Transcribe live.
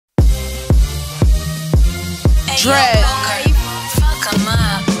Dread.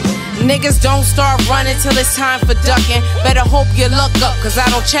 Niggas don't start running till it's time for ducking. Better hope you look up, cause I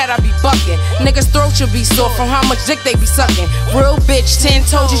don't chat, I be bucking. Niggas' throat should be sore from how much dick they be sucking. Real bitch, 10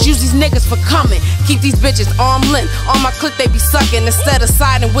 toes, just use these niggas for coming. Keep these bitches arm length, on my click they be sucking. Instead of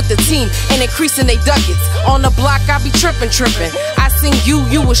siding with the team and increasing they ducats. On the block I be trippin'. I seen you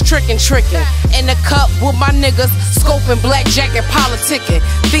was trickin'. In the cup with my niggas, scoping blackjack and politicking.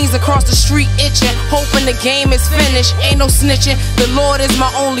 Things across the street itching, hoping the game is finished. Ain't no snitching, the Lord is my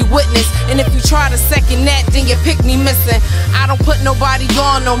only witness. And if you try to second that, then you pick me missing. I don't put nobody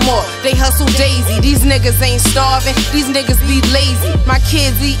on no more, they hustle daisy. These niggas ain't starving, these niggas be lazy. My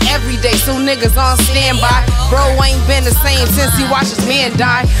kids eat every day, so niggas on standby. Bro ain't been the same since he watched his man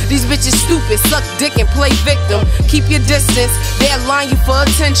die. These bitches stupid, suck dick and play victim. Keep your distance, they'll line you for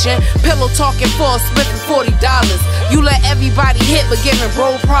attention. Pillow talking for a split for $40. You let everybody hit but giving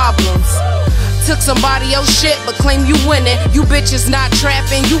bro problems. Took somebody else shit but claim you winning. You bitches not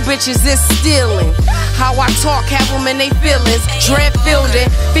trapping, you bitches is stealing. How I talk, have them in they feelings. Dread fielding,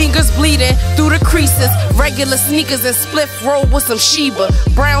 fingers bleeding through the creases. Regular sneakers and split roll with some Sheba.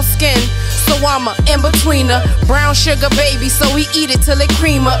 Brown skin, so I'm a in-betweener. Brown sugar baby, so we eat it till it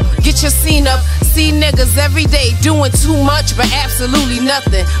cream up. Get your scene up, see niggas every day doing too much but absolutely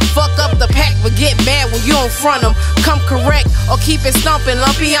nothing. Fuck up the pack but get mad when you don't front them. Come correct or keep it stomping,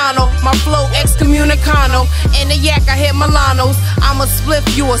 Lumpiano. My flow excommunicano. In the yak I hit Milanos. I'm a spliff,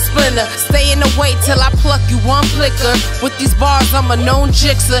 you a splinter. Stay in the way till I pluck you one flicker. With these bars I'm a known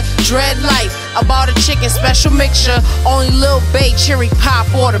jixer. DreadLyfee, I bought a chicken special mixture. Only Lil Bay, cherry pop,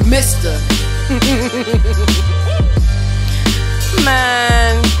 or the mister.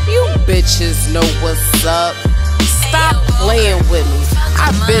 Man, you bitches know what's up. Stop playing with me,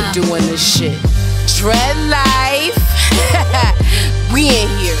 I've been doing this shit. DreadLyfee, we in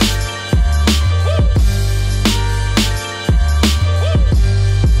here.